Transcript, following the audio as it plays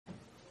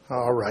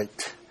All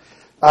right.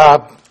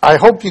 I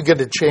hope you get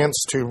a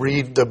chance to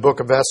read the book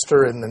of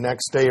Esther in the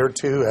next day or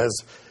two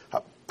as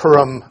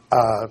Purim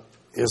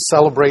is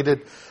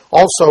celebrated.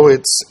 Also,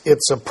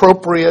 it's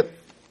appropriate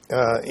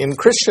in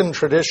Christian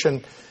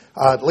tradition,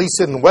 at least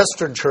in the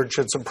Western Church,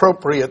 it's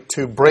appropriate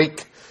to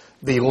break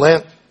the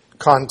Lent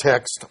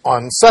context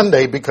on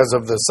Sunday because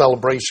of the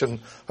celebration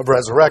of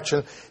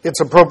resurrection.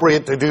 It's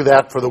appropriate to do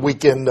that for the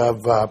weekend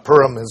of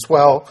Purim as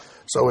well.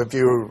 So if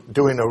you're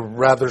doing a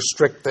rather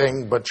strict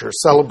thing, but you're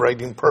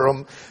celebrating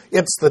Purim,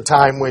 it's the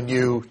time when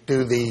you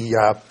do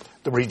the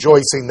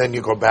rejoicing, then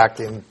you go back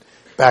into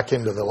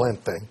the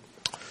Lent thing.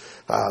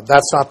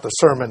 That's not the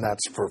sermon,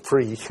 that's for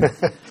free.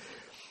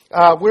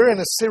 We're in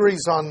a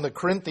series on the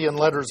Corinthian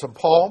letters of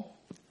Paul.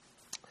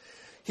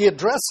 He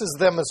addresses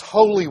them as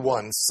holy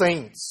ones,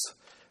 saints.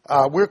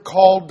 We're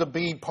called to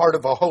be part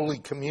of a holy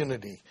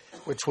community,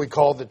 which we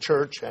call the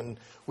church, and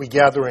we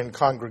gather in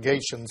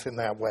congregations in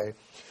that way.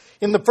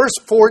 In the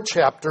first 4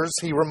 chapters,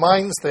 he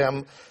reminds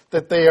them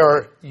that they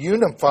are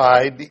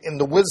unified in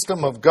the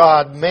wisdom of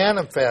God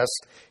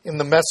manifest in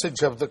the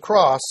message of the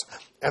cross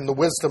and the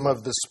wisdom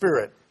of the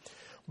Spirit.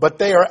 But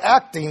they are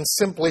acting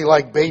simply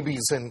like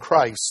babies in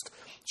Christ,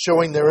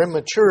 showing their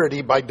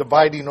immaturity by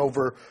dividing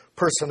over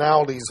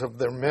personalities of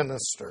their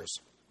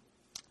ministers.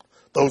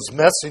 Those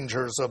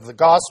messengers of the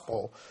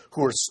gospel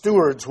who are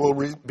stewards will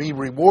be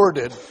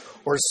rewarded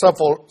or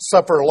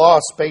suffer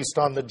loss based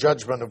on the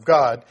judgment of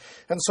God.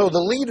 And so the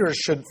leaders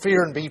should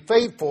fear and be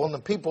faithful, and the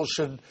people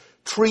should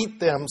treat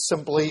them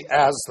simply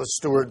as the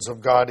stewards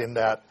of God in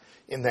that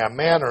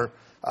manner,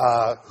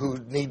 who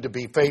need to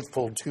be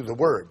faithful to the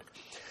word.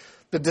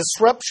 The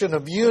disruption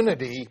of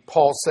unity,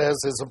 Paul says,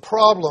 is a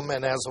problem,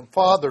 and as a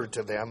father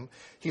to them,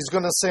 he's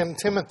going to send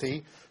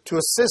Timothy to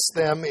assist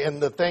them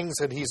in the things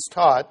that he's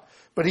taught.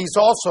 But he's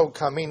also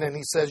coming, and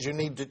he says you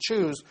need to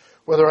choose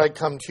whether I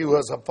come to you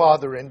as a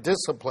father in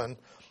discipline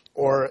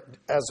or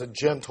as a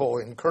gentle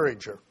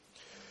encourager.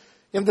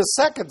 In the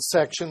second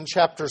section,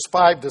 chapters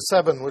 5 to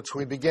 7, which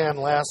we began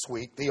last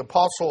week, the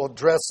apostle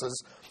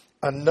addresses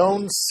a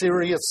known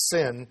serious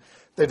sin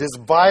that is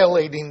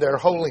violating their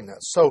holiness.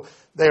 So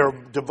they're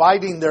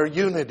dividing their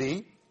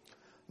unity.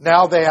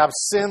 Now they have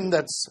sin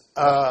that's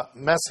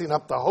messing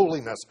up the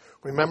holiness.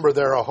 Remember,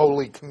 they're a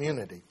holy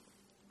community.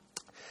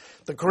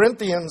 The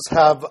Corinthians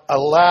have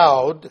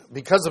allowed,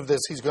 because of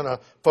this, he's going to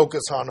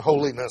focus on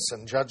holiness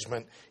and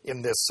judgment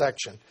in this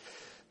section.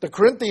 The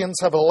Corinthians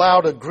have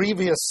allowed a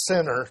grievous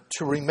sinner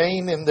to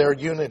remain in their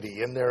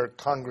unity, in their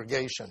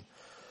congregation.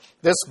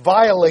 This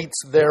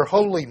violates their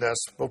holiness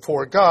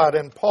before God,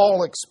 and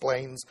Paul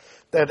explains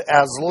that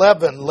as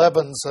leaven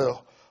leavens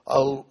a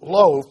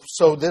loaf,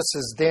 so this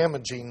is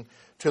damaging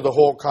to the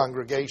whole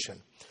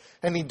congregation.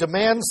 And he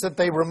demands that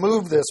they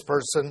remove this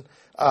person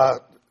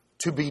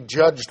to be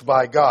judged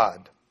by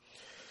God.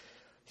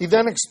 He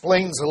then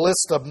explains a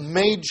list of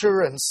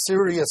major and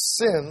serious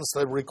sins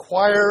that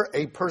require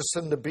a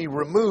person to be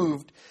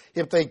removed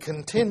if they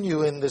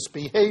continue in this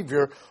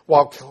behavior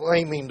while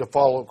claiming to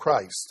follow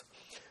Christ.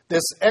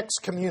 This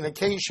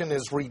excommunication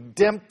is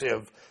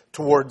redemptive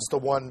towards the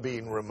one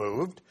being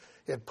removed.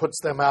 It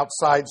puts them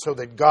outside so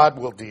that God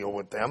will deal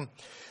with them.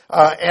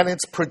 And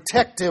it's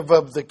protective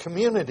of the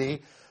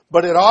community,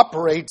 but it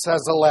operates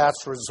as a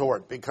last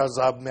resort. Because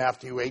of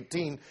Matthew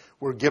 18,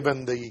 we're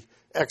given the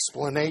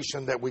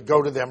explanation that we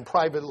go to them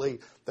privately,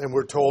 then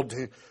we're told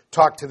to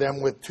talk to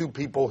them with 2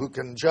 people who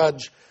can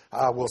judge.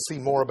 We'll see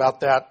more about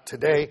that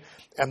today.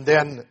 And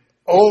then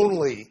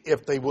only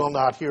if they will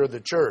not hear the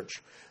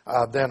church,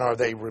 then are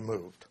they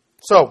removed.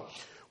 So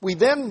we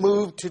then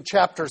move to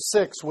chapter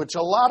 6, which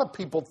a lot of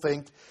people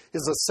think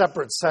is a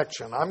separate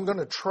section. I'm going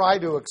to try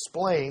to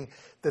explain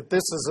that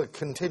this is a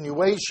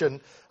continuation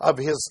of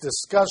his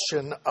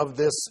discussion of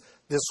this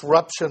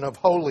disruption of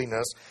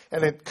holiness,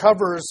 and it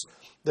covers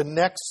the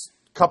next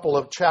couple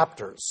of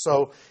chapters.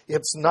 So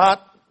it's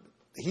not,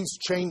 he's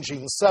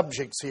changing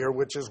subjects here,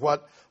 which is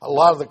what a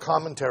lot of the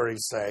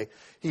commentaries say.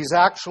 He's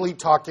actually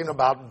talking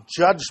about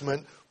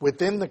judgment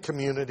within the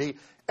community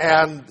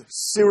and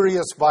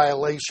serious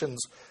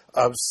violations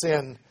of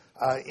sin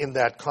in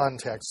that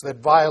context that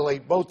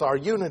violate both our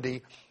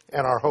unity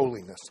and our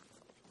holiness.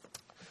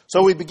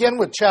 So we begin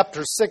with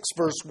chapter 6,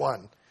 verse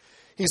 1.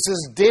 He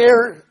says,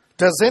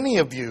 does any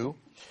of you,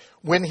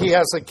 when he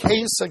has a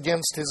case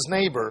against his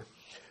neighbor,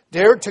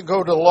 dare to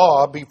go to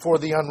law before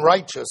the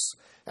unrighteous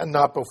and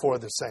not before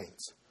the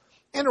saints?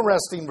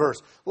 Interesting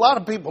verse. A lot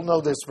of people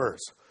know this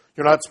verse.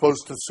 You're not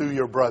supposed to sue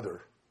your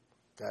brother.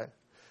 Okay?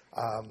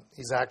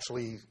 He's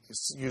actually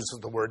uses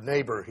the word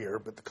neighbor here,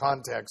 but the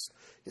context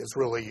is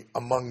really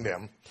among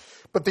them.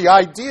 But the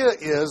idea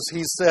is,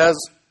 he says,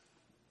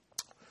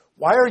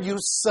 why are you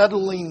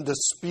settling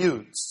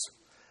disputes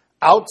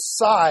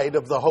outside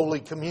of the holy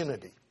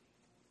community?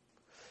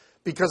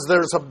 Because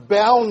there's a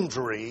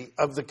boundary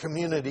of the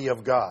community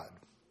of God.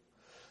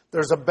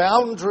 There's a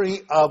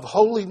boundary of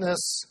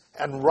holiness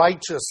and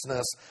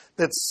righteousness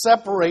that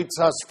separates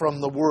us from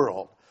the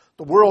world.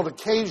 The world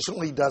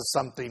occasionally does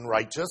something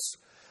righteous.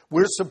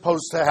 We're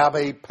supposed to have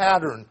a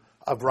pattern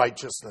of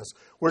righteousness.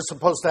 We're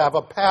supposed to have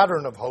a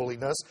pattern of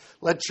holiness.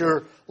 Let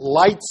your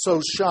light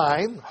so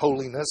shine,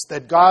 holiness,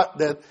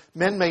 that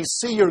men may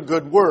see your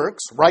good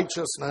works,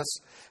 righteousness,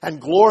 and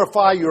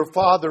glorify your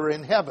Father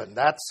in heaven.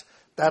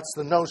 That's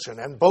the notion.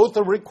 And both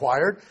are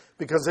required,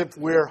 because if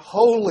we're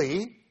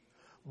holy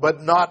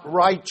but not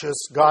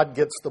righteous, God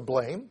gets the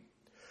blame.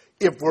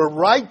 If we're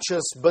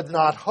righteous but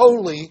not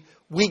holy,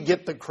 we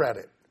get the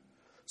credit.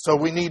 So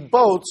we need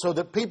both, so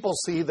that people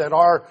see that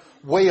our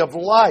way of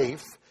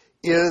life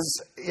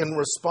is in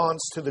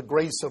response to the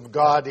grace of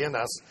God in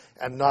us,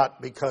 and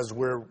not because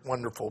we're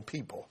wonderful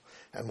people.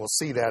 And we'll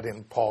see that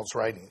in Paul's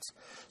writings.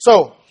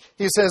 So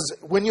he says,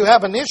 when you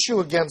have an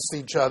issue against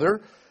each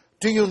other,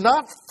 do you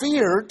not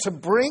fear to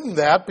bring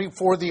that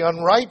before the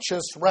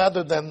unrighteous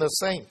rather than the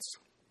saints?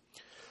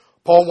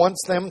 Paul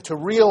wants them to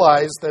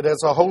realize that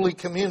as a holy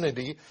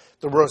community,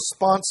 the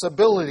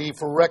responsibility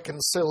for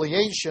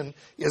reconciliation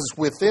is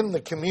within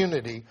the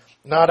community,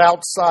 not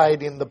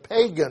outside in the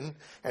pagan,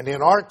 and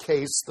in our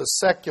case, the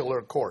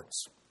secular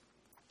courts.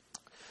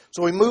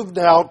 So we move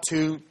now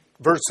to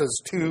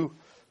verses 2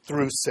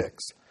 through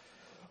 6.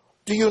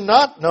 Do you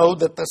not know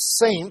that the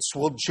saints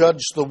will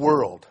judge the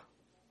world?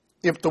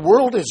 If the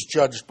world is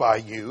judged by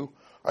you,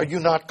 are you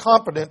not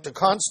competent to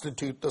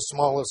constitute the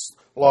smallest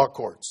law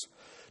courts?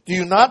 Do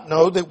you not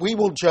know that we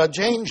will judge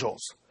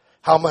angels?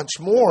 How much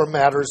more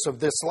matters of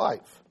this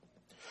life?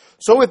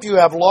 So if you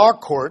have law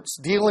courts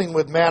dealing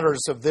with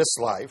matters of this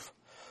life,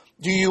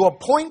 do you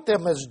appoint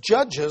them as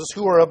judges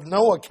who are of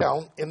no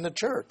account in the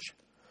church?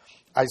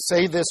 I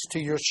say this to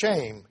your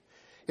shame.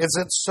 Is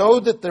it so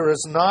that there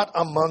is not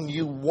among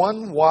you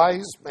one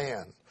wise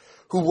man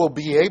who will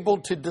be able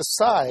to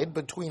decide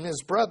between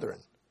his brethren?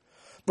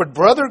 But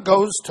brother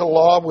goes to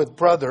law with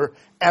brother,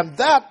 and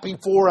that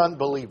before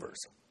unbelievers.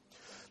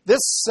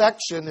 This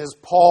section is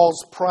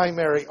Paul's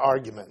primary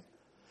argument.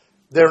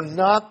 They're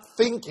not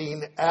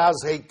thinking as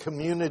a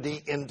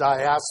community in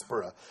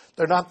diaspora.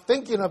 They're not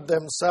thinking of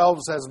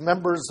themselves as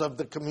members of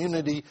the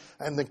community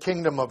and the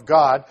kingdom of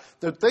God.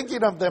 They're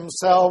thinking of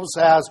themselves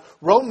as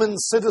Roman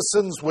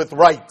citizens with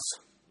rights.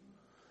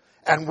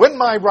 And when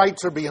my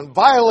rights are being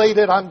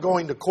violated, I'm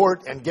going to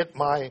court and get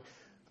my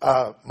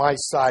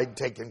side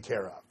taken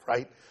care of,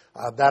 right?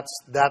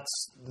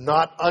 That's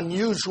not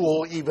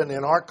unusual even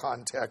in our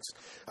context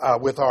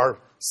with our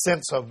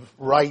sense of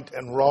right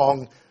and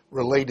wrong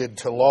related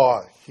to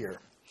law here.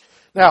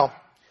 Now,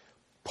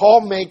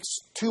 Paul makes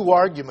two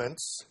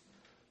arguments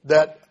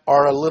that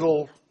are a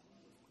little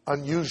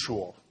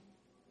unusual.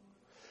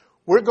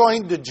 We're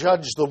going to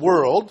judge the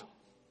world,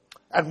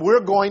 and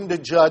we're going to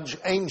judge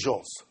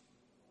angels.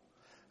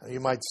 And you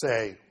might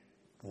say,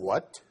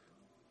 what?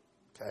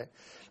 Okay.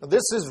 Now,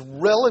 this is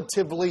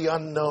relatively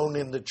unknown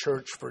in the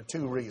church for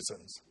two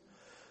reasons.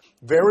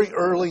 Very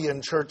early in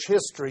church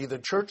history, the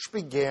church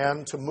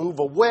began to move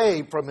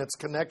away from its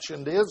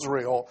connection to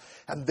Israel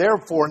and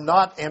therefore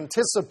not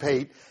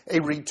anticipate a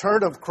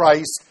return of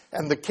Christ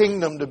and the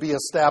kingdom to be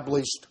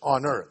established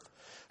on earth.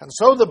 And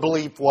so the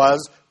belief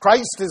was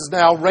Christ is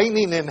now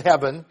reigning in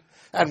heaven,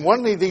 and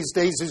one of these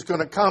days he's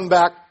going to come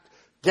back,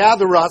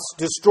 gather us,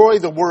 destroy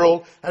the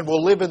world, and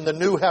we'll live in the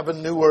new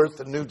heaven, new earth,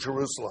 and new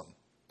Jerusalem.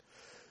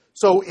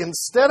 So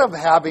instead of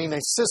having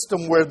a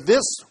system where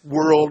this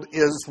world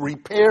is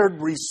repaired,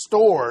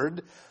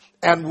 restored,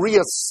 and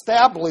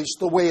reestablished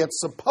the way it's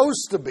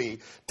supposed to be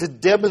to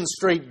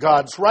demonstrate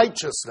God's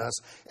righteousness,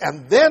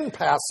 and then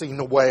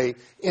passing away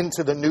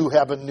into the new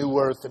heaven, new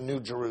earth, and new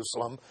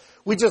Jerusalem,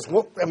 we just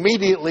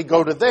immediately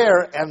go to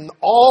there, and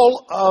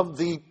all of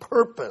the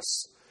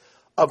purpose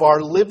of our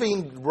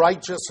living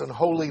righteous and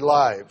holy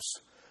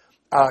lives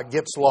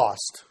gets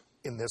lost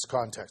in this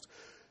context.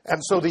 And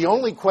so the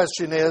only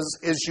question is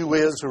you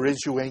is or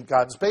is you ain't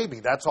God's baby?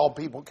 That's all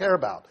people care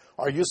about.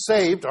 Are you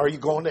saved? Are you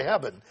going to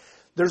heaven?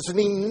 There's an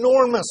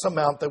enormous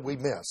amount that we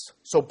miss.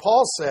 So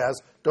Paul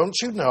says, don't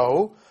you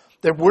know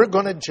that we're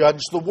going to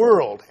judge the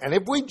world? And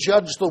if we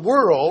judge the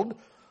world,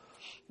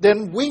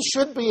 then we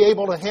should be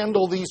able to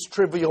handle these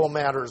trivial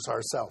matters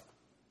ourselves.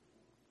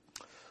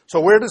 So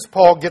where does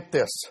Paul get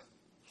this?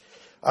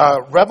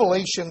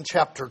 Revelation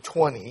chapter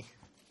 20.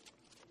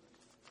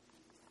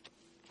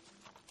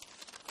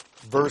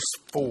 Verse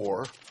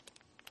 4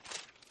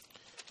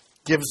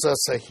 gives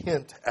us a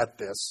hint at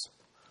this.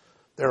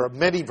 There are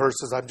many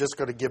verses. I'm just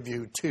going to give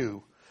you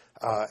two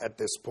at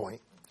this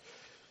point.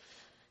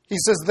 He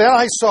says, Then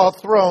I saw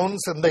thrones,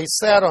 and they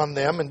sat on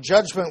them, and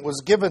judgment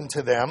was given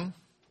to them.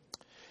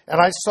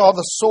 And I saw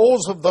the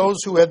souls of those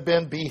who had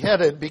been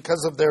beheaded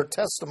because of their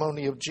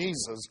testimony of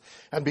Jesus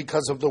and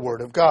because of the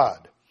word of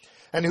God,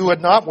 and who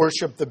had not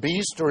worshipped the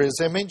beast or his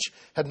image,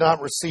 had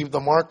not received the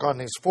mark on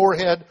his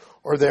forehead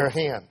or their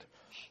hand.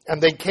 And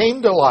they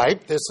came to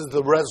life. This is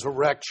the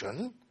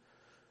resurrection.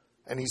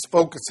 And he's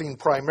focusing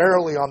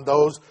primarily on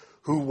those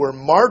who were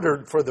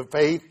martyred for the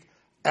faith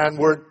and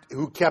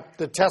who kept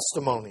the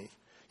testimony,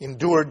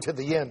 endured to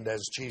the end,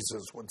 as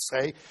Jesus would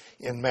say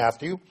in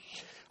Matthew.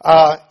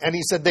 And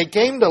he said they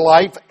came to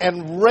life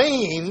and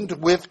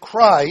reigned with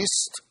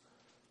Christ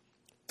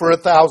for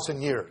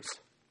 1,000 years.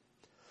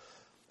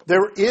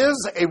 There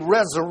is a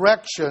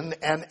resurrection,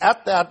 and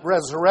at that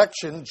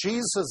resurrection,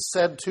 Jesus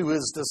said to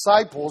his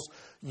disciples,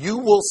 you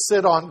will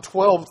sit on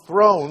 12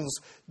 thrones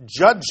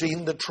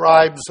judging the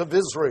tribes of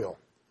Israel.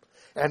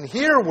 And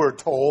here we're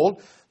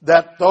told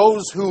that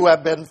those who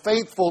have been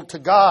faithful to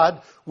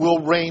God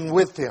will reign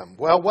with him.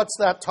 Well, what's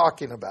that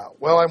talking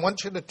about? Well, I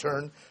want you to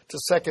turn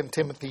to 2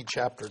 Timothy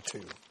chapter 2.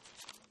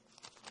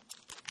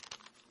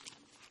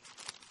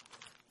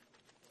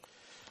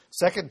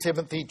 2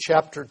 Timothy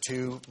chapter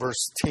 2,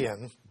 verse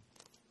 10.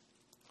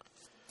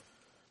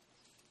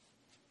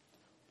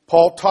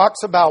 Paul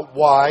talks about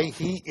why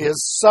he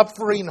is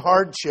suffering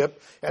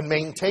hardship and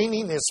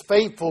maintaining his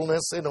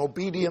faithfulness in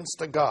obedience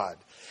to God.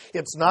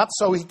 It's not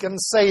so he can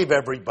save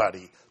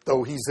everybody,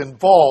 though he's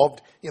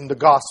involved in the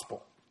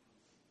gospel.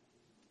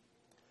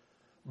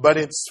 But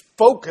it's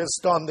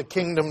focused on the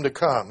kingdom to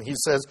come. He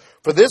says,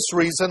 for this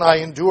reason I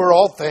endure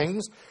all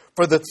things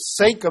for the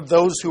sake of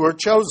those who are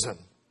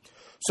chosen,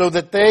 so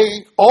that they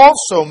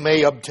also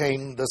may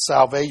obtain the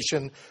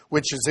salvation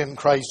which is in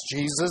Christ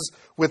Jesus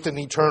with an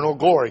eternal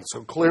glory.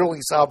 So clearly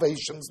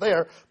salvation's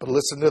there, but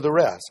listen to the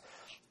rest.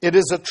 It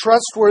is a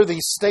trustworthy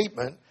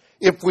statement.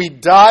 If we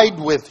died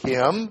with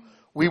him,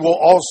 we will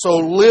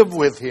also live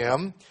with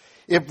him.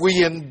 If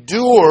we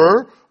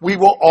endure, we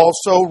will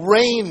also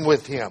reign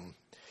with him.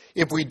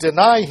 If we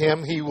deny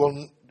him, he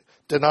will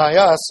deny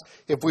us.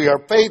 If we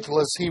are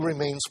faithless, he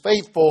remains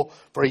faithful,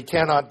 for he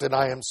cannot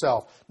deny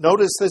himself.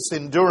 Notice this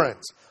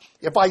endurance.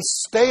 If I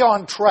stay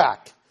on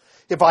track,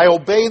 if I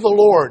obey the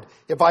Lord,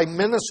 if I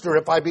minister,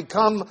 if I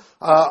become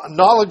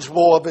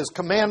knowledgeable of his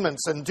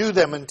commandments and do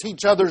them and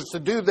teach others to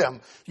do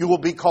them, you will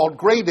be called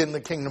great in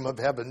the kingdom of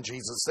heaven,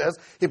 Jesus says.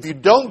 If you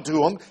don't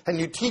do them and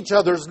you teach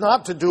others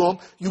not to do them,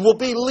 you will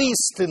be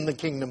least in the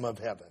kingdom of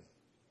heaven.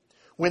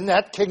 When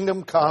that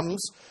kingdom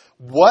comes,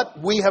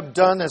 what we have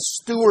done as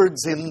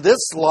stewards in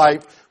this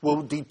life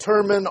will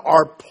determine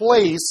our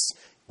place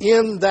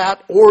in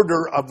that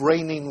order of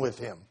reigning with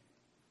him.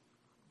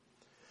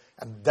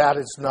 And that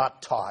is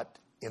not taught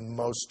in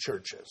most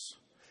churches.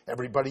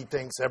 Everybody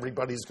thinks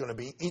everybody's going to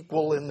be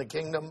equal in the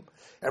kingdom.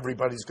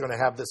 Everybody's going to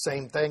have the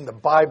same thing. The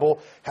Bible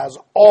has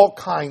all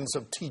kinds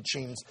of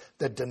teachings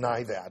that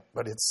deny that.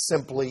 But it's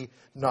simply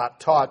not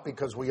taught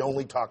because we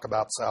only talk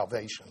about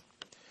salvation.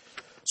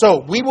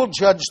 So we will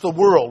judge the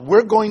world.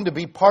 We're going to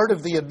be part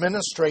of the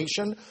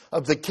administration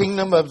of the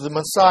kingdom of the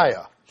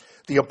Messiah.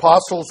 The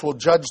apostles will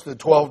judge the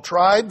 12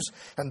 tribes,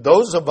 and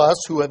those of us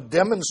who have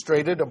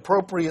demonstrated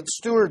appropriate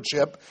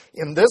stewardship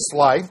in this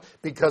life,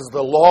 because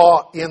the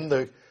law in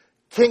the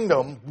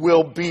kingdom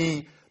will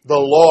be the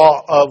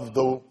law of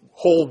the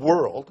whole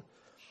world.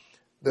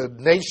 The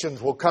nations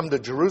will come to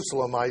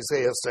Jerusalem,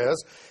 Isaiah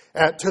says,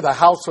 to the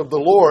house of the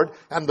Lord,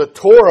 and the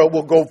Torah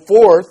will go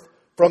forth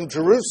from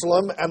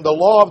Jerusalem and the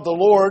law of the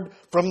Lord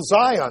from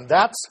Zion.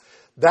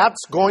 That's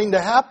going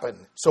to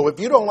happen. So if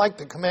you don't like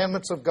the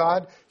commandments of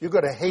God, you're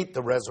going to hate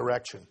the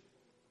resurrection.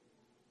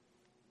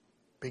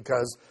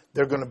 Because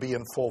they're going to be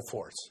in full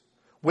force.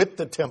 With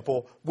the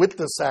temple, with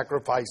the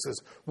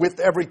sacrifices,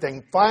 with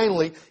everything.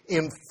 Finally,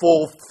 in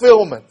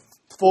fulfillment,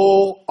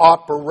 full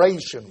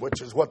operation,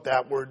 which is what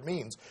that word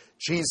means.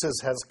 Jesus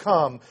has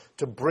come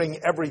to bring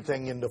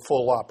everything into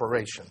full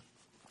operation.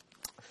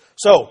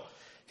 So,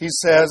 he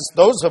says,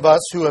 those of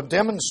us who have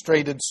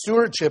demonstrated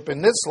stewardship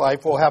in this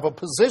life will have a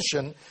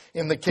position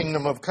in the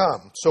kingdom of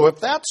come. So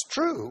if that's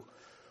true,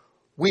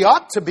 we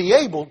ought to be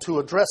able to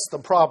address the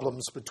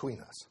problems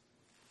between us.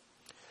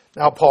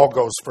 Now Paul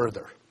goes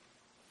further.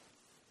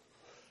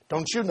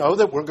 Don't you know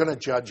that we're going to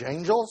judge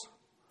angels?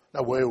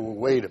 Now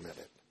wait a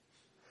minute.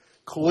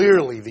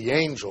 Clearly the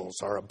angels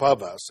are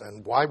above us,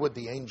 and why would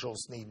the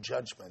angels need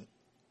judgment?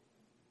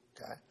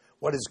 Okay,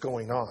 what is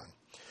going on?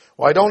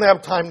 Well, I don't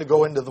have time to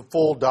go into the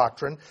full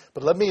doctrine,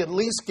 but let me at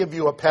least give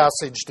you a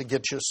passage to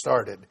get you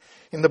started.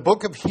 In the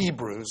book of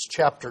Hebrews,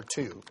 chapter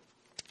 2.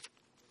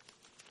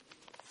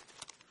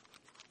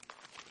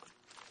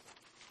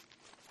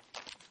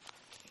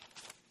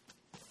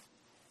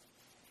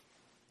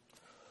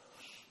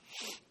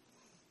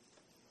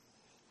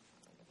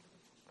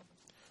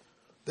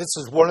 This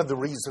is one of the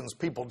reasons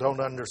people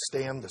don't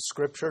understand the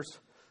Scriptures.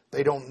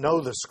 They don't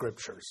know the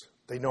Scriptures.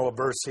 They know a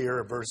verse here,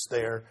 a verse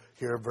there,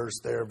 here a verse,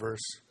 there a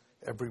verse,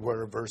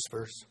 everywhere a verse,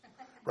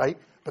 right?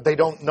 But they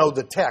don't know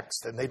the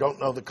text and they don't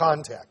know the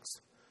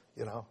context,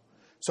 you know.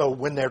 So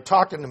when they're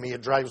talking to me,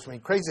 it drives me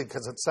crazy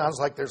because it sounds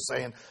like they're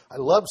saying, I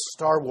love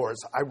Star Wars.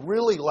 I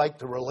really like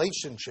the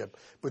relationship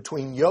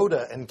between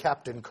Yoda and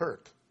Captain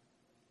Kirk.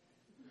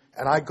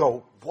 And I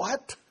go,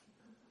 what?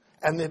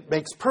 And it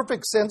makes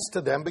perfect sense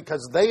to them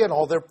because they and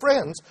all their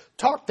friends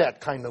talk that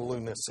kind of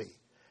lunacy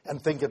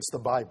and think it's the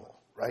Bible,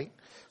 right?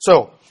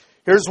 So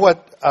here's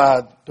what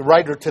the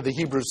writer to the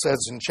Hebrews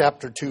says in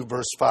chapter 2,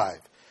 verse 5.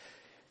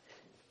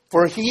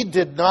 For he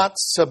did not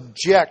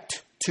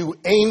subject to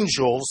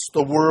angels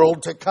the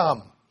world to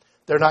come.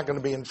 They're not going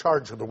to be in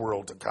charge of the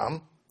world to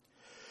come.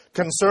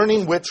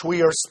 Concerning which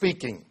we are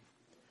speaking.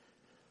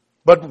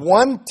 But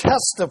one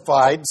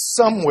testified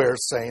somewhere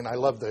saying, I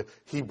love the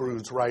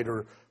Hebrews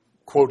writer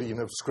quoting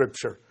of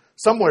Scripture.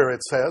 Somewhere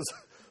it says,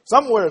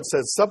 Somewhere it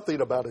says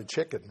something about a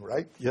chicken,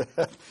 right? Yeah.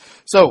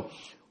 So,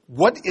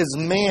 what is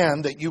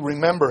man that you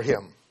remember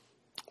him?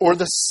 Or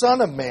the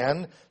Son of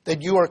Man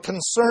that you are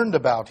concerned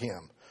about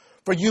him?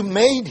 For you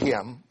made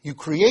him, you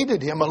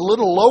created him a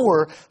little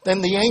lower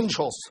than the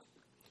angels.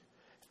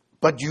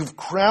 But you've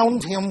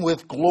crowned him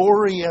with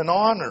glory and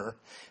honor,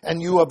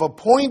 and you have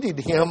appointed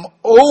him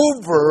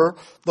over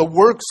the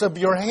works of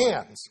your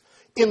hands.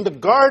 In the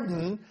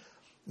garden,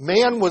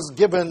 man was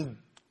given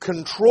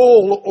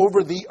control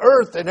over the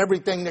earth and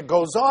everything that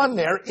goes on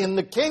there. In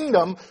the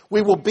kingdom,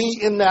 we will be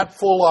in that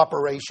full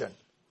operation.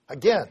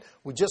 Again,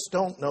 we just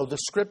don't know the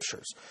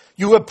scriptures.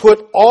 You have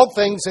put all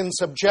things in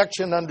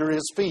subjection under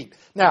his feet.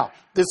 Now,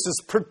 this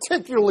is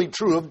particularly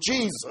true of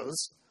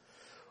Jesus,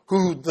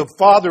 who the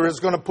Father is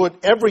going to put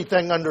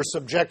everything under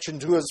subjection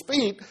to his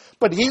feet,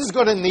 but he's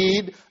going to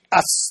need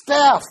a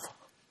staff.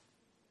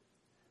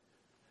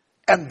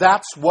 And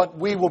that's what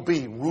we will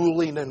be,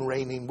 ruling and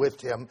reigning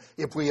with him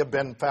if we have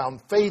been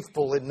found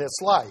faithful in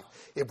this life.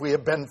 If we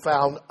have been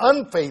found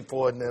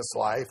unfaithful in this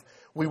life,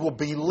 we will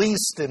be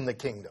least in the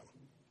kingdom.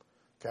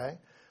 Okay?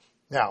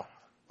 Now,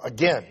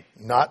 again,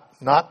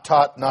 not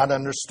taught, not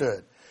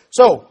understood.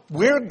 So,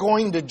 we're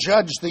going to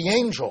judge the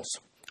angels.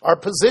 Our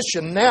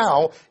position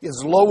now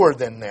is lower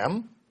than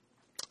them,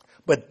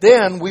 but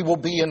then we will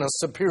be in a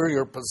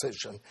superior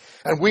position,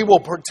 and we will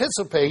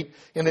participate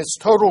in his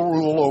total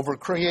rule over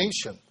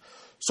creation.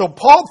 So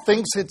Paul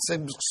thinks it's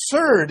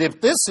absurd,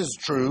 if this is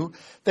true,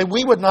 that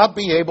we would not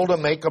be able to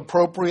make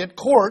appropriate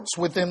courts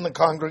within the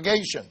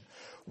congregation.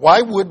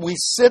 Why would we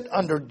sit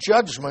under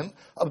judgment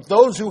of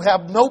those who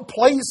have no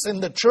place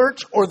in the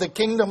church or the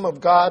kingdom of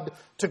God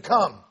to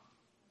come?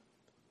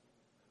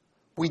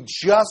 We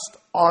just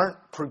aren't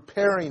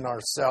preparing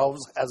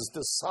ourselves as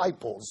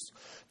disciples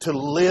to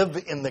live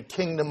in the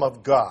kingdom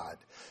of God,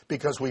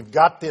 because we've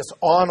got this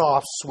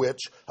on-off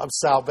switch of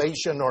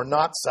salvation or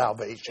not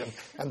salvation,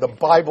 and the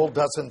Bible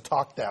doesn't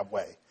talk that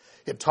way.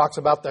 It talks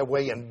about that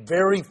way in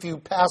very few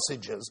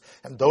passages,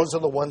 and those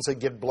are the ones that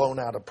get blown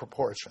out of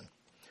proportion.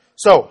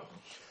 So,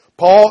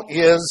 Paul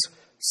is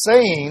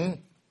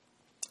saying,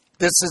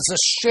 this is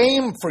a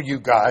shame for you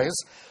guys.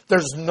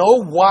 There's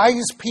no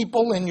wise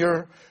people in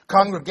your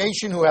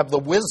congregation who have the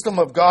wisdom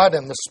of God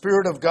and the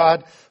Spirit of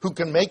God who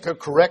can make a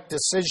correct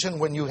decision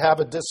when you have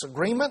a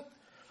disagreement.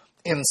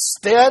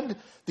 Instead,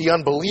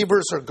 the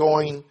believers are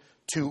going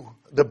to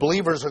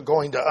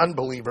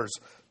unbelievers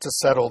to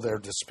settle their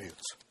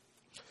disputes.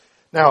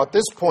 Now, at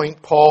this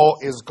point, Paul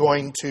is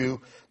going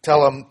to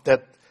tell them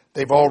that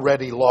they've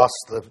already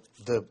lost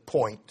the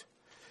point.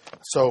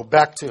 So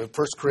back to 1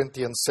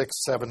 Corinthians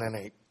 6, 7, and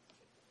 8.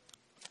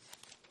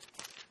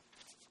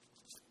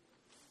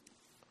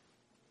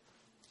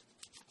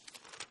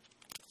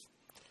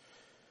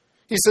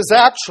 He says,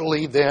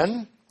 actually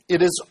then,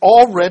 it is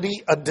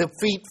already a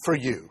defeat for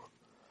you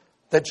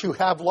that you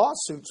have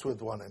lawsuits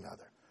with one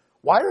another.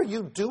 Why are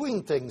you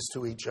doing things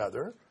to each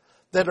other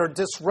that are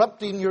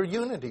disrupting your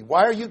unity?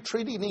 Why are you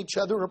treating each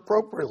other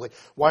appropriately?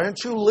 Why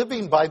aren't you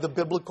living by the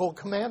biblical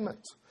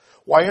commandments?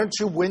 Why aren't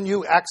you, when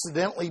you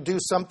accidentally do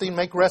something,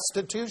 make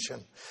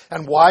restitution?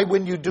 And why,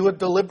 when you do it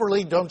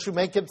deliberately, don't you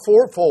make it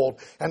fourfold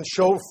and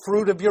show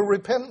fruit of your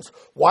repentance?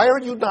 Why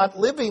are you not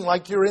living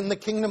like you're in the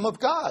kingdom of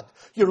God?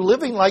 You're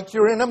living like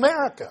you're in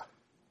America.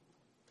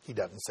 He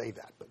doesn't say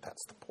that, but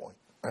that's the point,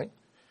 right?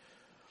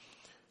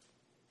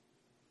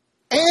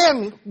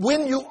 And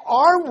when you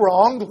are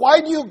wronged,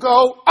 why do you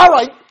go, all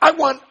right, I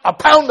want a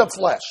pound of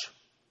flesh.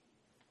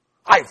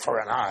 Eye for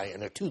an eye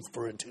and a tooth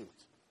for a tooth.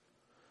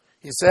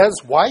 He says,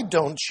 why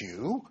don't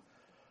you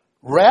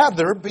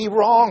rather be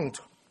wronged?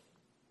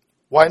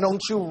 Why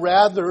don't you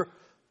rather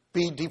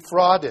be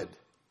defrauded?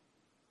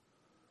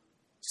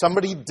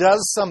 Somebody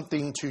does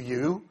something to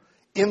you.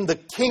 In the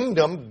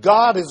kingdom,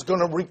 God is going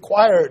to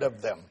require it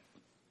of them.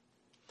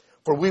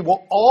 For we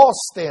will all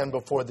stand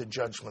before the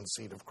judgment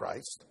seat of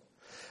Christ.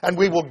 And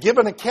we will give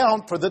an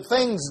account for the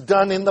things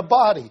done in the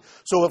body.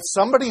 So if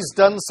somebody's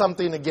done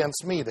something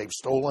against me, they've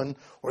stolen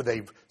or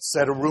they've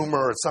said a rumor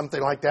or something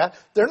like that,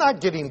 they're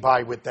not getting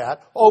by with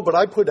that. Oh, but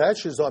I put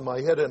ashes on my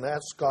head and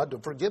asked God to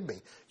forgive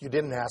me. You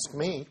didn't ask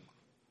me.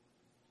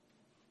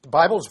 The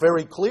Bible's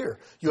very clear.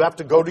 You have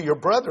to go to your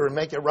brother and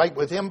make it right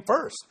with him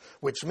first,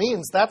 which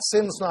means that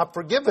sin's not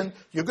forgiven.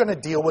 You're going to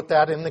deal with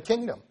that in the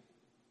kingdom.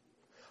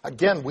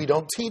 Again, we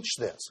don't teach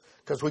this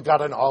because we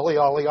got an ollie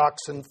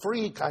oxen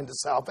free kind of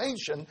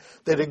salvation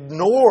that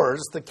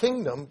ignores the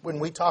kingdom when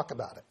we talk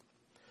about it.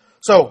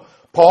 So,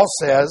 Paul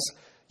says,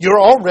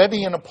 you're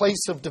already in a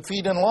place of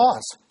defeat and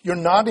loss. You're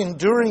not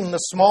enduring the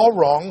small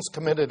wrongs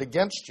committed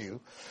against you.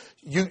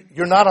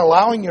 You're not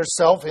allowing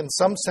yourself, in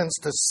some sense,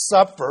 to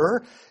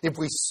suffer. If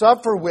we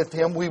suffer with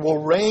him, we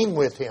will reign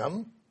with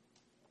him.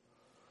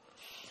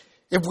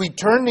 If we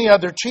turn the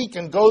other cheek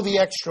and go the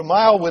extra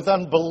mile with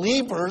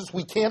unbelievers,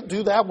 we can't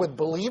do that with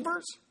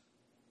believers.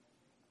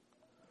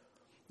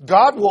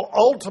 God will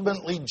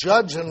ultimately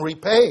judge and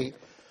repay.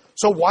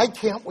 So why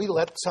can't we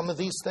let some of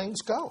these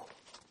things go?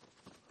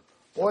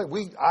 Boy,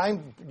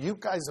 you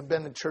guys have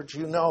been in church,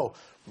 you know.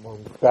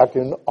 Back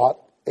in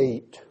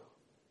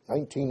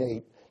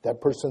 1908, That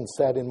person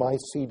sat in my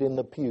seat in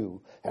the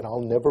pew, and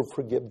I'll never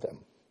forgive them.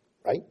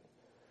 Right?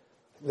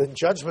 The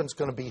judgment's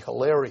going to be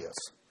hilarious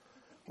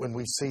when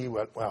we see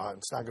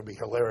it's not going to be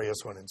hilarious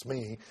when it's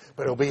me,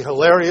 but it'll be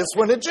hilarious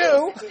when it's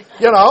you.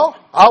 You know,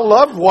 I'll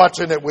love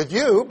watching it with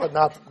you, but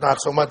not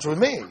so much with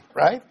me,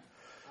 right?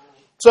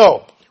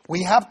 So,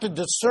 we have to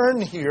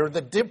discern here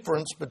the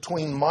difference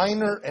between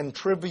minor and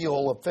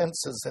trivial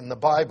offenses in the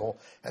Bible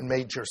and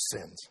major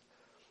sins.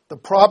 The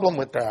problem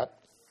with that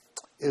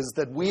is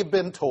that we've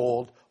been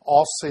told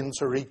all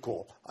sins are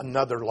equal.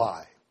 Another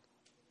lie.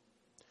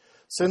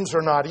 Sins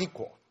are not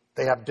equal.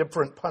 They have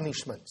different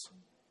punishments.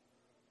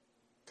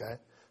 Okay?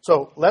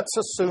 So let's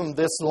assume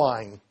this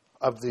line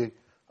of the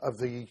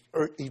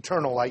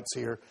eternal lights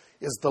here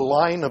is the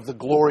line of the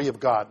glory of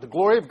God. The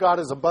glory of God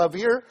is above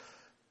here.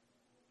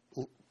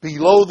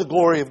 Below the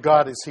glory of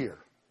God is here.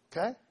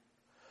 Okay?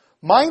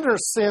 Minor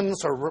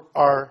sins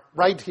are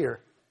right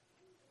here.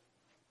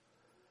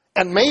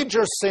 And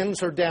major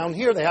sins are down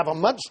here. They have a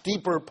much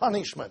deeper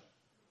punishment.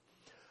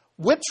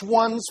 Which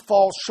ones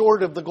fall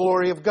short of the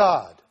glory of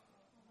God?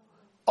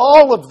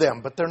 All of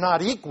them, but they're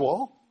not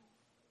equal.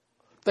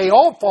 They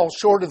all fall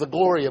short of the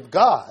glory of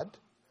God.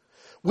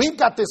 We've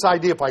got this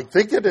idea, if I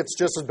think it, it's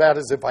just as bad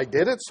as if I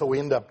did it, so we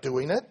end up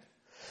doing it.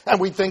 And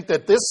we think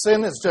that this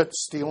sin is just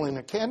stealing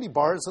a candy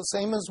bar is the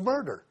same as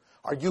murder.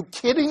 Are you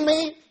kidding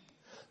me?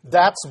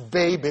 That's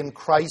babe in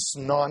Christ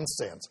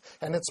nonsense.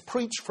 And it's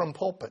preached from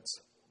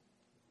pulpits.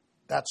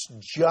 That's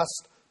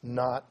just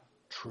not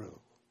true.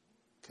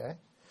 Okay?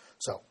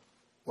 So,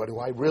 what do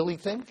I really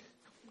think?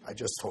 I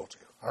just told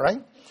you. All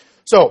right?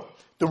 So,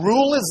 the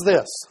rule is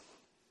this.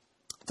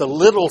 The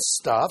little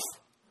stuff,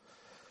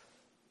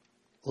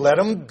 let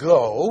them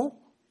go.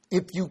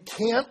 If you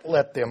can't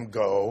let them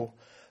go,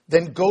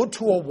 then go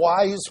to a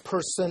wise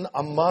person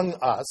among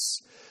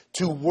us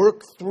to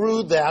work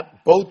through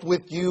that both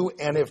with you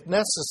and, if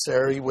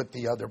necessary, with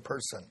the other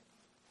person.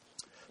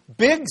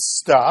 Big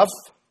stuff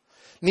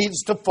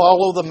needs to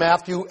follow the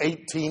Matthew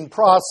 18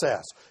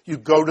 process. You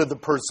go to the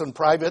person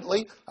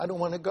privately. I don't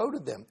want to go to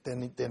them.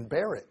 Then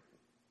bear it.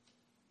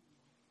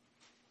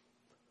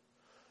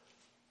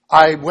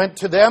 I went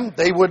to them.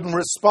 They wouldn't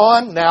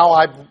respond. Now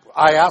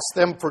I asked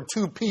them for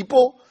two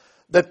people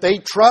that they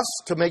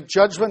trust to make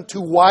judgment,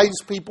 two wise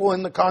people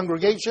in the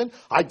congregation.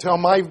 I tell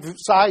my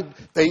side.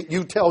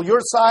 You tell your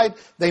side.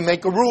 They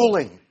make a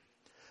ruling.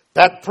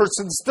 That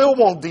person still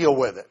won't deal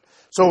with it.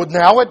 So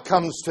now it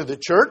comes to the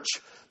church.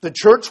 The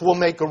church will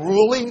make a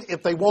ruling.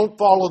 If they won't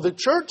follow the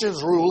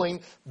church's ruling,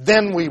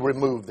 then we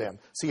remove them.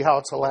 See how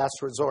it's a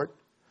last resort?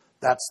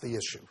 That's the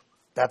issue.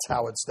 That's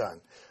how it's done.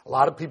 A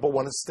lot of people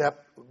want to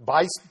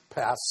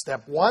bypass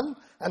step 1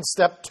 and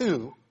step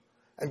 2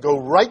 and go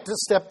right to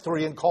step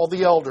 3 and call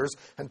the elders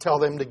and tell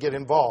them to get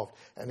involved.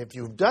 And if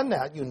you've done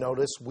that, you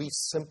notice we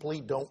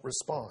simply don't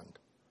respond.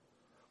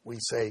 We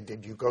say,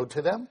 did you go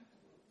to them?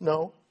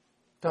 No.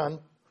 Done.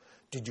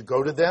 Did you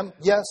go to them?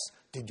 Yes.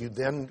 Did you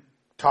then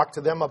talk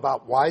to them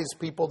about wise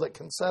people that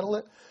can settle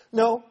it?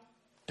 No.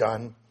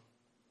 Done.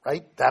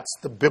 Right? That's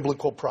the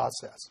biblical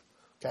process.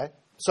 Okay?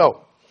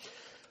 So,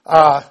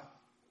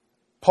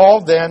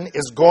 Paul then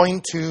is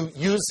going to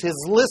use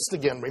his list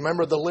again.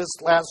 Remember the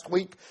list last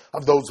week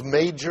of those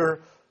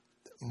major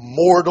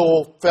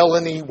mortal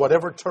felony,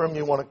 whatever term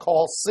you want to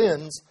call,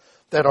 sins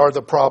that are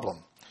the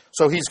problem.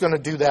 So he's going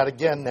to do that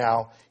again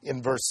now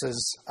in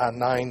verses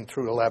 9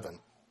 through 11.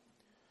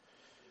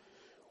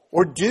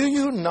 Or do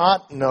you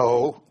not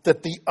know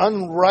that the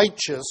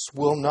unrighteous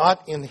will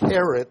not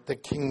inherit the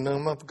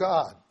kingdom of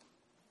God?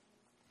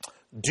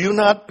 Do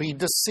not be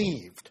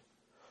deceived.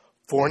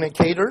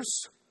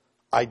 Fornicators,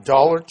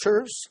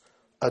 idolaters,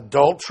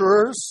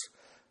 adulterers,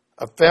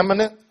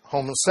 effeminate,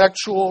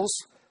 homosexuals,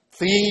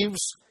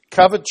 thieves,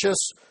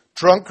 covetous,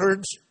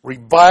 drunkards,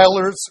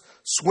 revilers,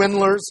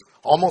 swindlers,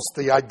 almost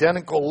the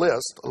identical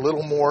list, a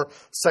little more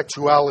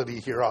sexuality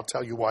here, I'll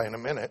tell you why in a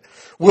minute,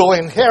 will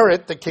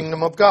inherit the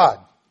kingdom of God.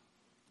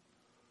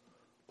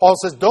 Paul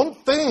says,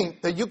 don't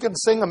think that you can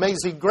sing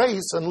Amazing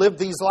Grace and live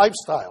these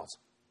lifestyles.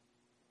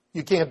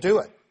 You can't do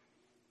it.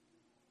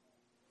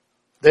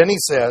 Then he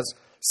says,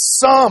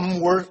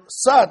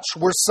 such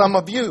were some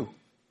of you.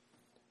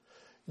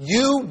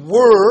 You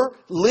were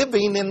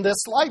living in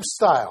this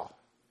lifestyle,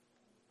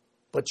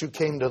 but you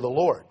came to the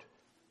Lord,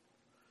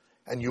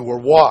 and you were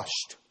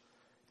washed,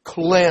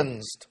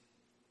 cleansed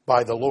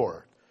by the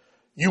Lord.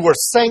 You were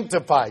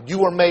sanctified. You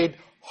were made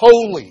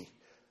holy.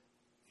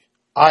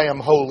 I am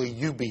holy,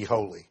 you be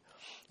holy.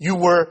 You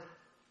were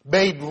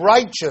made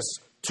righteous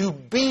to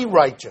be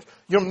righteous.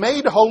 You're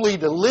made holy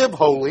to live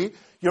holy.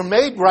 You're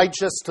made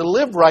righteous to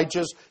live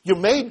righteous. You're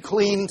made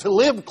clean to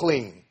live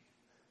clean.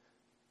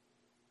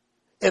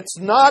 It's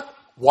not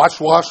wash,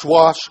 wash,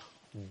 wash,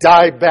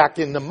 dive back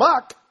in the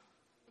muck,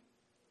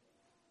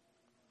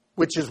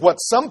 which is what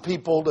some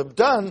people have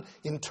done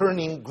in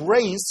turning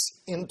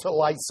grace into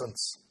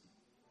license.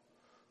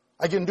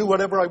 I can do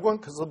whatever I want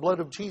because the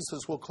blood of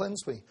Jesus will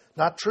cleanse me.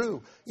 Not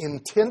true.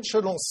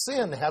 Intentional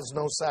sin has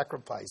no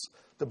sacrifice,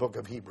 the book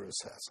of Hebrews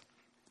says.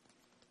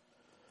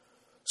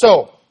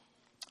 So,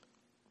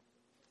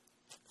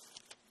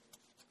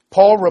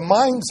 Paul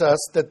reminds us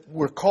that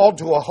we're called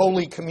to a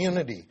holy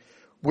community.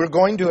 We're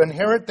going to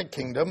inherit the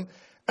kingdom,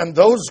 and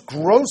those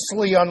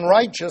grossly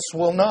unrighteous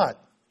will not.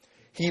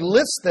 He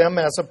lists them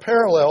as a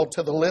parallel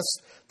to the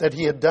list that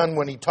he had done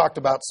when he talked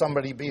about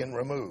somebody being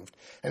removed.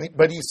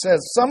 But he says,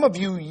 some of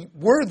you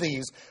were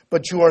these,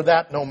 but you are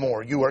that no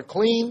more. You are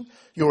clean,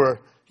 you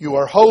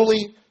are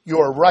holy, you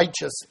are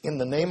righteous in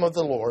the name of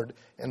the Lord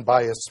and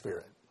by His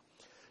Spirit.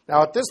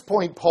 Now at this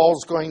point,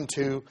 Paul's going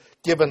to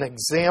give an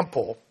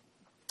example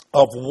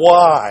of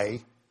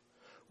why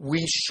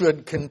we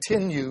should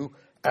continue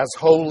as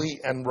holy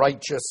and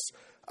righteous,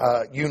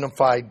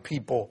 unified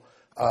people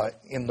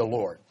in the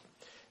Lord.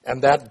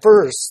 And that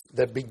verse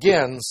that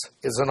begins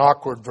is an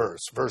awkward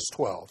verse, verse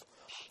 12.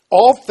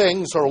 All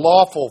things are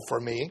lawful for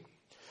me,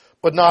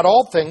 but not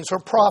all things are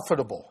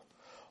profitable.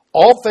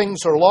 All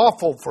things are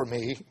lawful for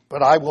me,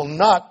 but I will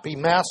not be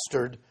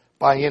mastered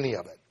by any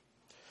of it.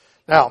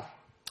 Now,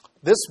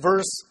 this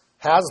verse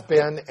has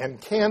been and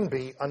can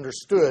be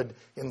understood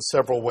in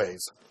several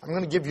ways. I'm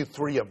going to give you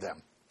three of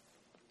them.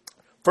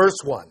 Verse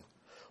 1,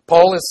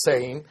 Paul is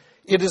saying,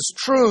 it is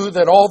true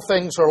that all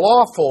things are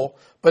lawful,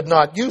 but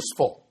not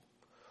useful.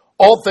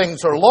 All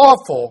things are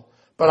lawful,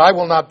 but I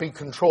will not be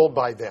controlled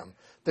by them.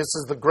 This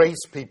is the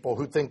grace people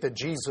who think that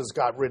Jesus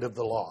got rid of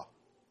the law.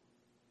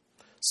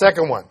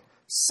 Second one,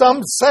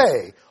 some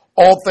say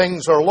all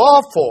things are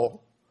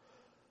lawful,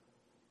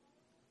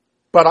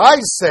 but I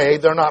say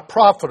they're not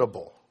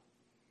profitable.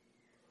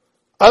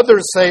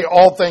 Others say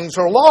all things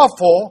are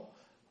lawful,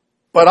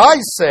 but I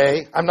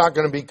say I'm not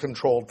going to be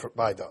controlled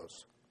by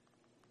those.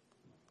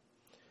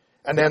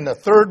 And then the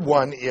third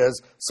one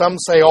is, some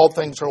say all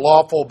things are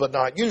lawful but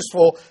not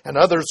useful, and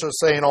others are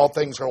saying all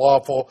things are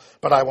lawful,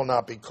 but I will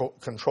not be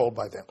controlled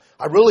by them.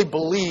 I really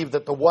believe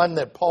that the one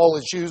that Paul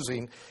is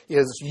using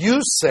is, you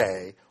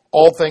say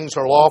all things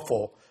are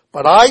lawful,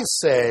 but I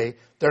say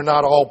they're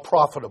not all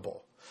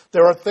profitable.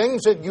 There are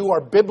things that you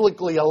are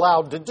biblically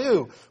allowed to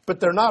do, but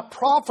they're not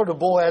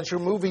profitable as you're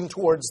moving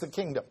towards the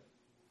kingdom.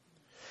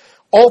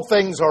 All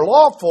things are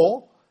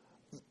lawful,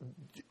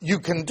 you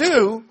can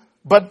do,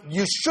 but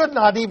you should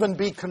not even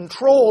be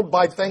controlled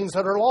by things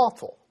that are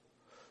lawful.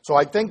 So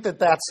I think that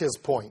that's his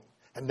point.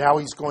 And now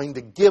he's going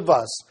to give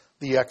us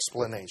the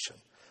explanation.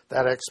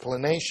 That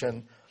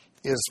explanation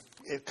is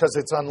because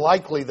it's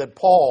unlikely that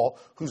Paul,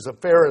 who's a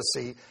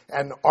Pharisee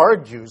and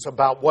argues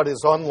about what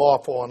is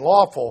unlawful and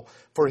lawful,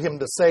 for him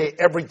to say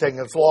everything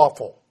is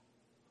lawful.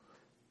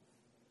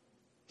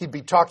 He'd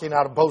be talking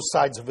out of both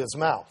sides of his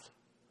mouth.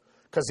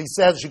 Because he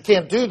says you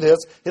can't do this,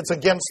 it's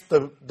against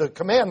the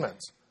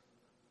commandments.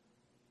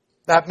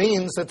 That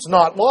means it's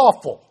not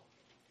lawful.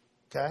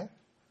 Okay?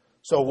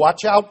 So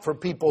watch out for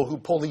people who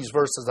pull these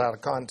verses out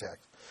of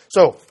context.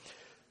 So,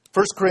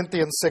 1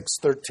 Corinthians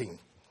 6:13.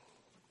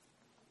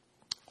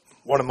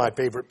 One of my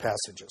favorite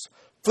passages.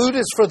 Food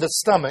is for the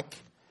stomach,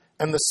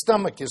 and the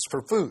stomach is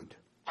for food.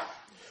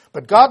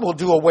 But God will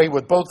do away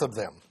with both of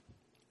them.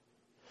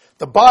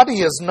 The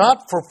body is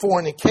not for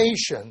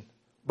fornication,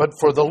 but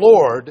for the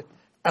Lord,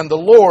 and the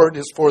Lord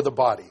is for the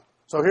body.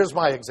 So here's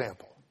my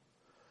example.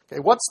 Okay,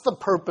 what's the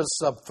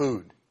purpose of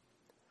food?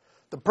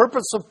 The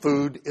purpose of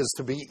food is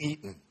to be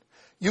eaten.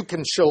 You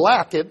can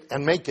shellac it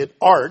and make it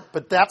art,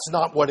 but that's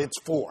not what it's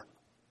for.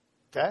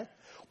 Okay?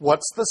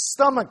 What's the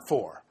stomach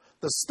for?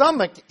 The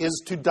stomach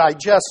is to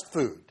digest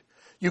food.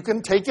 You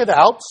can take it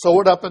out, sew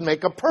it up, and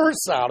make a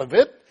purse out of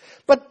it,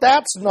 but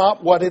that's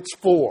not what it's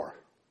for.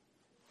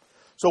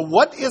 So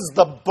what is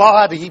the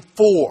body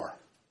for?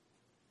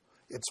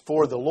 It's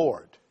for the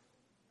Lord,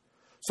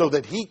 so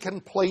that He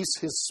can place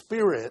His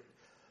Spirit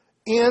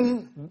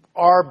in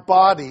our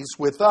bodies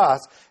with us,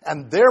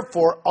 and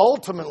therefore,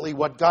 ultimately,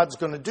 what God's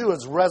going to do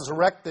is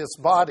resurrect this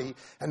body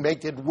and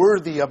make it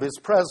worthy of His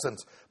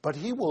presence. But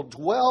He will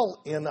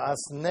dwell in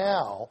us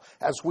now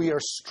as we are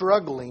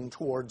struggling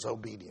towards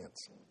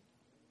obedience.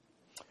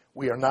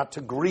 We are not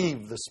to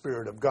grieve the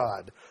Spirit of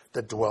God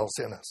that dwells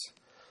in us.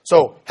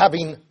 So,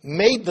 having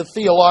made the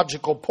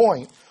theological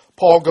point,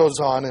 Paul goes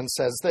on and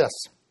says this.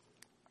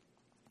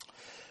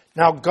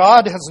 Now,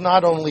 God has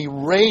not only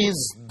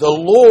raised the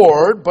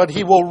Lord, but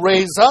He will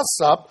raise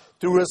us up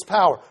through His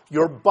power.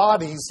 Your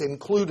body's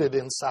included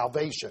in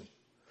salvation.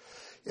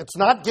 It's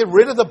not get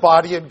rid of the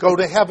body and go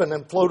to heaven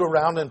and float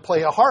around and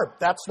play a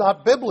harp. That's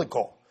not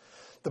biblical.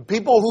 The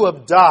people who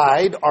have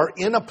died are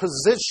in a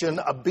position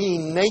of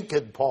being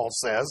naked, Paul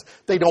says.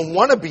 They don't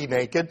want to be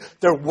naked.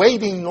 They're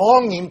waiting,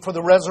 longing for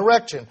the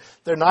resurrection.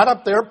 They're not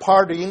up there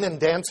partying and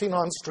dancing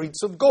on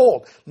streets of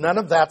gold. None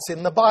of that's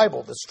in the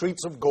Bible. The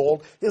streets of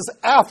gold is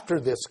after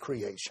this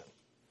creation.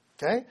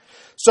 Okay?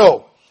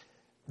 So,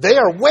 they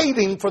are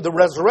waiting for the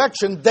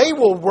resurrection. They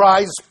will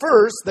rise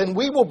first, then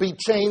we will be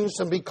changed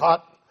and be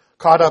caught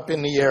up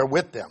in the air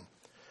with them.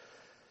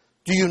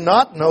 Do you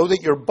not know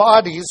that your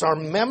bodies are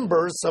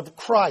members of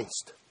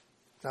Christ?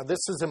 Now this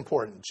is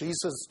important.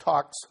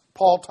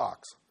 Paul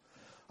talks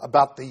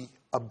about the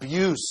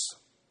abuse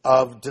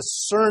of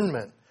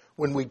discernment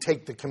when we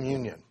take the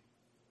communion.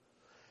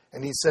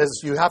 And he says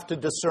you have to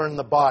discern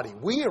the body.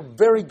 We are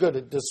very good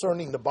at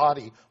discerning the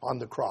body on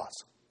the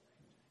cross.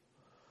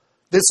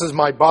 This is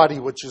my body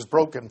which is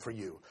broken for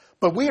you.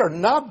 But we are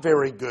not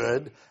very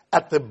good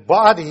at the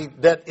body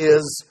that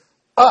is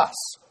us.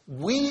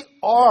 We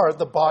are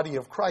the body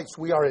of Christ.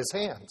 We are his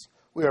hands.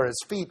 We are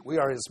his feet. We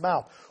are his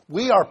mouth.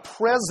 We are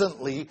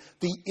presently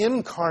the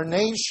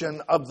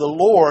incarnation of the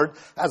Lord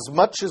as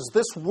much as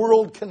this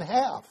world can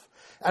have.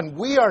 And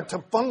we are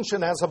to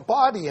function as a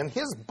body, and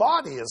his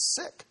body is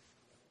sick.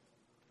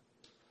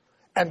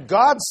 And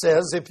God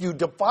says if you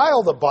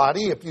defile the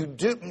body, if you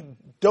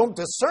don't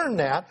discern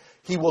that,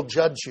 he will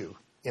judge you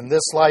in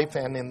this life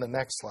and in the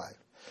next life.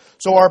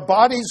 So our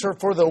bodies are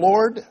for the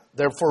Lord.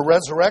 They're for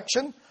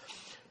resurrection.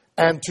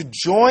 And to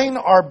join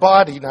our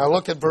body, now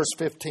look at verse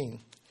 15.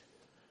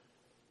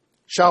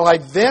 Shall I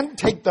then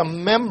take the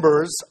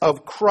members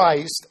of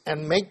Christ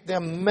and make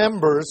them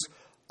members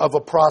of a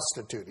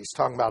prostitute? He's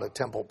talking about a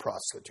temple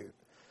prostitute.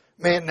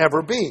 May it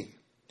never be.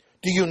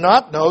 Do you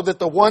not know that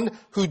the one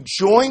who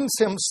joins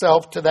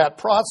himself to that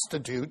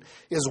prostitute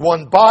is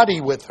one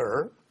body with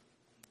her?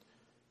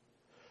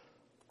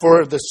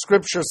 For the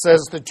scripture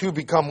says the two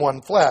become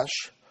one flesh.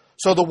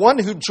 So the one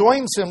who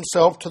joins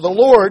himself to the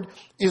Lord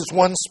is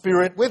one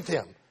spirit with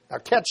him. Now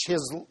catch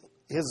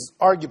his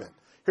argument.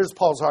 Here's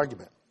Paul's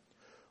argument.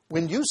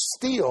 When you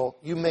steal,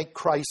 you make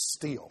Christ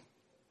steal.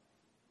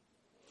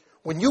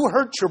 When you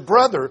hurt your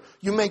brother,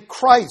 you make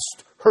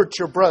Christ hurt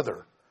your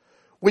brother.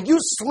 When you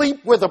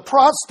sleep with a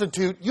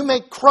prostitute, you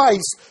make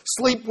Christ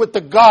sleep with the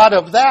God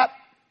of that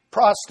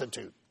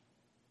prostitute.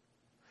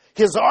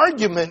 His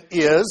argument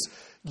is,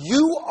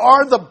 you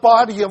are the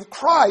body of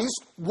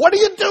Christ. What are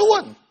you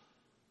doing?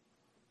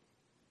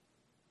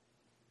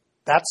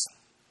 That's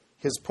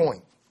his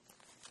point.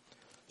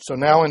 So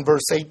now in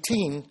verse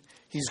 18,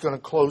 he's going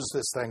to close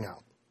this thing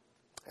out.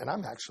 And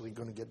I'm actually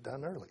going to get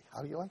done early.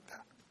 How do you like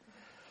that?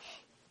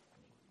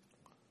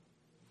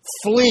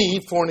 Flee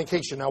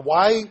fornication. Now,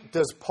 why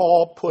does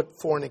Paul put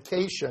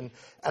fornication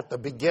at the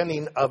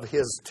beginning of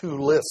his two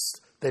lists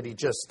that he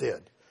just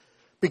did?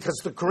 Because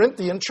the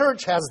Corinthian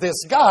church has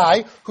this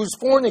guy who's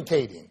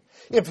fornicating.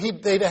 If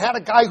they'd had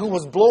a guy who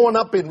was blowing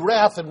up in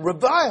wrath and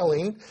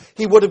reviling,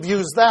 he would have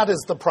used that as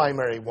the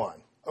primary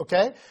one.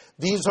 Okay?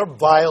 These are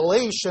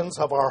violations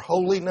of our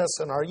holiness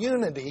and our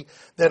unity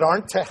that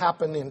aren't to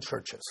happen in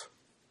churches.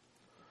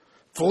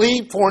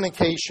 Flee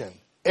fornication.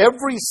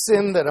 Every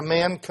sin that a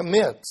man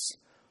commits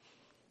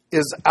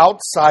is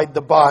outside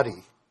the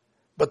body.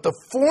 But the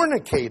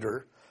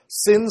fornicator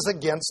sins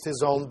against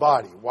his own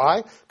body.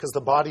 Why? Because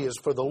the body is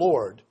for the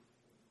Lord,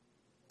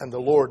 and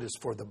the Lord is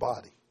for the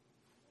body.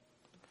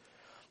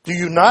 Do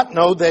you not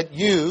know that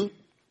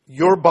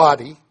your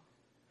body,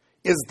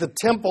 is the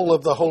temple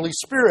of the Holy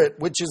Spirit,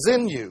 which is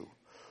in you,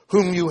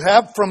 whom you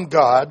have from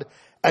God,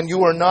 and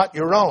you are not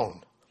your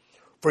own?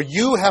 For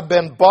you have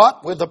been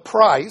bought with a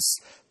price,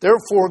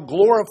 therefore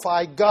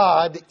glorify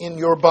God in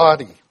your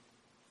body.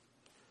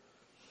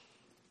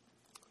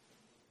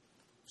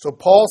 So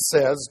Paul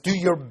says, do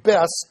your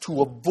best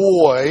to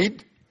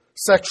avoid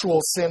sexual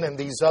sin and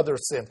these other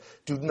sins.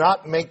 Do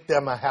not make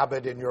them a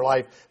habit in your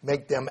life.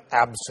 Make them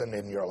absent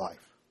in your life.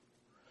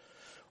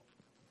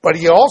 But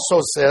he also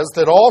says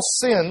that all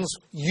sins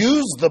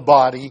use the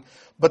body,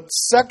 but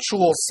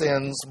sexual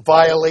sins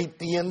violate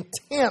the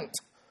intent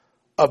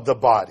of the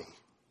body.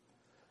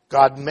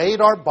 God made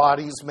our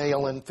bodies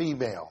male and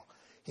female.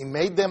 He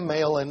made them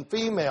male and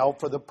female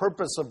for the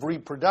purpose of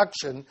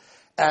reproduction,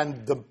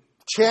 and the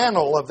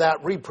channel of that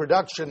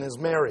reproduction is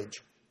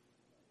marriage.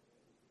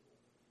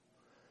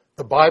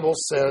 The Bible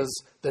says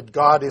that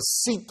God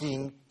is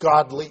seeking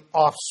godly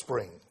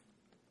offspring.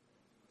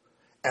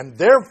 And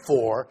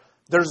therefore,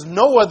 there's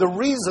no other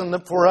reason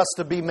for us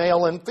to be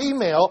male and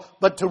female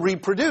but to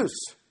reproduce.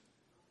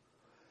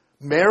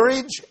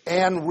 Marriage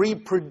and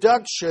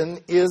reproduction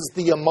is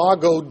the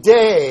imago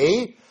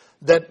Dei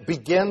that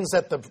begins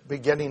at the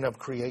beginning of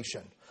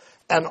creation.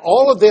 And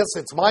all of this,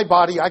 it's my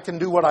body, I can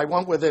do what I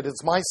want with it,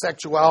 it's my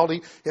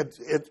sexuality,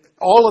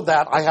 all of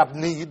that, I have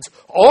needs.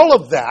 All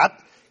of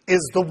that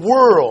is the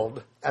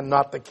world and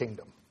not the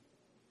kingdom.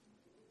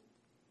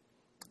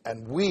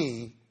 And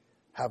we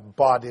have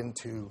bought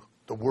into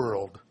the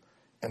world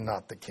and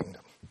not the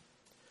kingdom.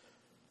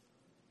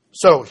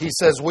 So he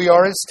says we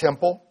are his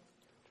temple.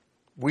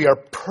 We are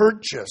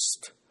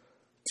purchased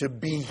to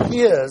be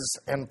his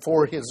and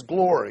for his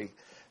glory.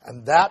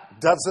 And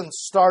that doesn't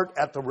start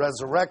at the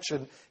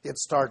resurrection. It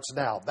starts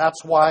now.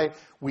 That's why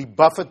we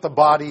buffet the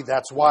body.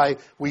 That's why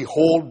we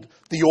hold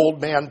the old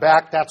man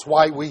back. That's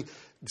why we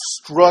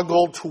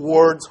struggle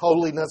towards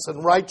holiness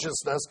and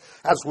righteousness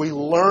as we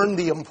learn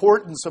the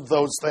importance of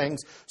those things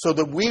so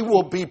that we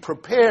will be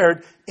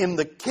prepared in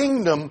the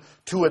kingdom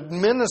to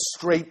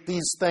administrate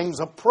these things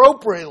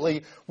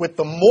appropriately with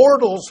the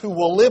mortals who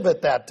will live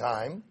at that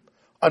time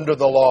under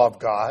the law of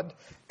God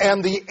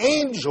and the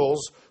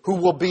angels who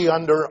will be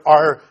under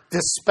our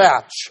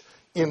dispatch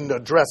in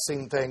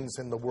addressing things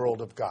in the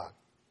world of God.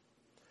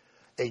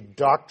 A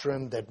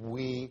doctrine that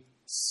we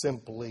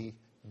simply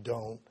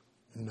don't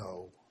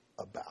know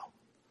about.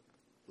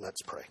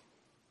 Let's pray.